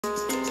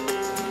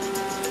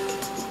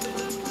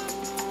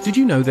Did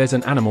you know there's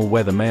an animal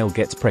where the male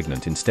gets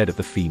pregnant instead of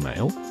the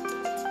female?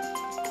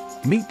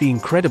 Meet the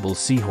incredible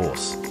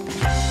seahorse.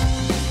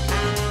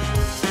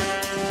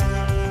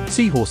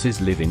 Seahorses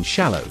live in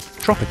shallow,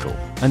 tropical,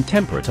 and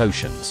temperate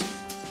oceans.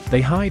 They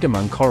hide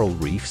among coral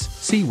reefs,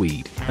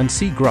 seaweed, and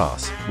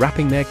seagrass,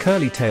 wrapping their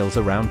curly tails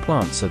around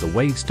plants so the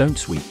waves don't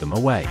sweep them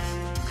away.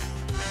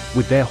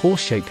 With their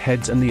horse-shaped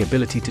heads and the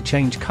ability to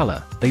change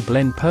color, they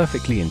blend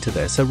perfectly into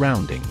their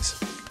surroundings.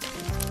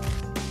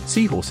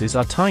 Seahorses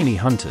are tiny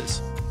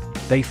hunters.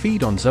 They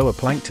feed on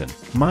zooplankton,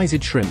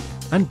 mysid shrimp,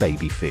 and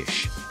baby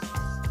fish.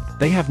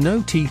 They have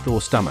no teeth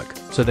or stomach,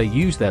 so they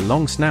use their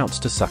long snouts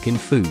to suck in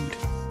food.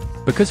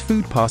 Because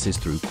food passes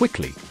through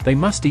quickly, they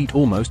must eat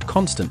almost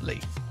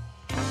constantly.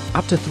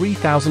 Up to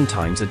 3,000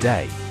 times a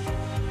day.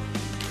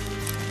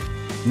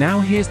 Now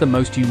here's the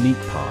most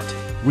unique part: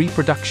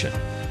 reproduction.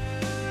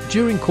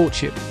 During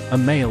courtship, a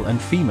male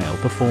and female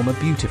perform a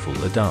beautiful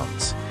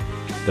dance.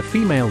 The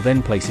female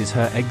then places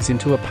her eggs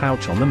into a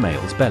pouch on the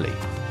male's belly.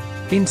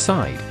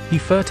 Inside, he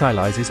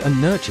fertilizes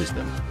and nurtures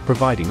them,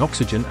 providing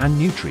oxygen and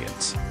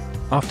nutrients.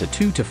 After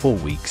 2 to 4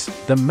 weeks,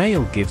 the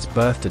male gives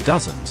birth to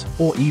dozens,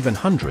 or even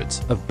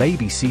hundreds, of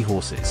baby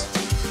seahorses.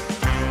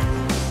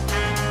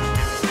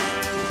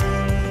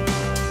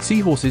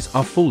 Seahorses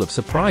are full of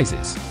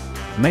surprises.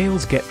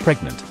 Males get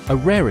pregnant, a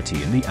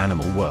rarity in the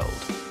animal world.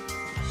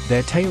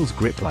 Their tails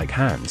grip like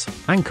hands,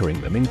 anchoring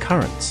them in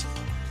currents.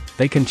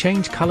 They can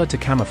change color to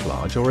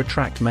camouflage or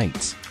attract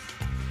mates.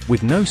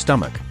 With no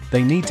stomach,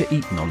 they need to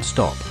eat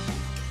non-stop.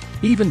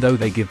 Even though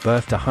they give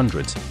birth to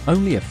hundreds,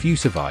 only a few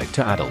survive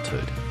to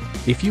adulthood.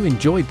 If you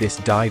enjoyed this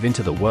dive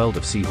into the world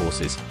of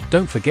seahorses,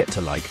 don't forget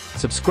to like,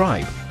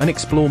 subscribe, and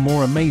explore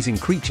more amazing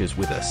creatures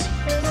with us.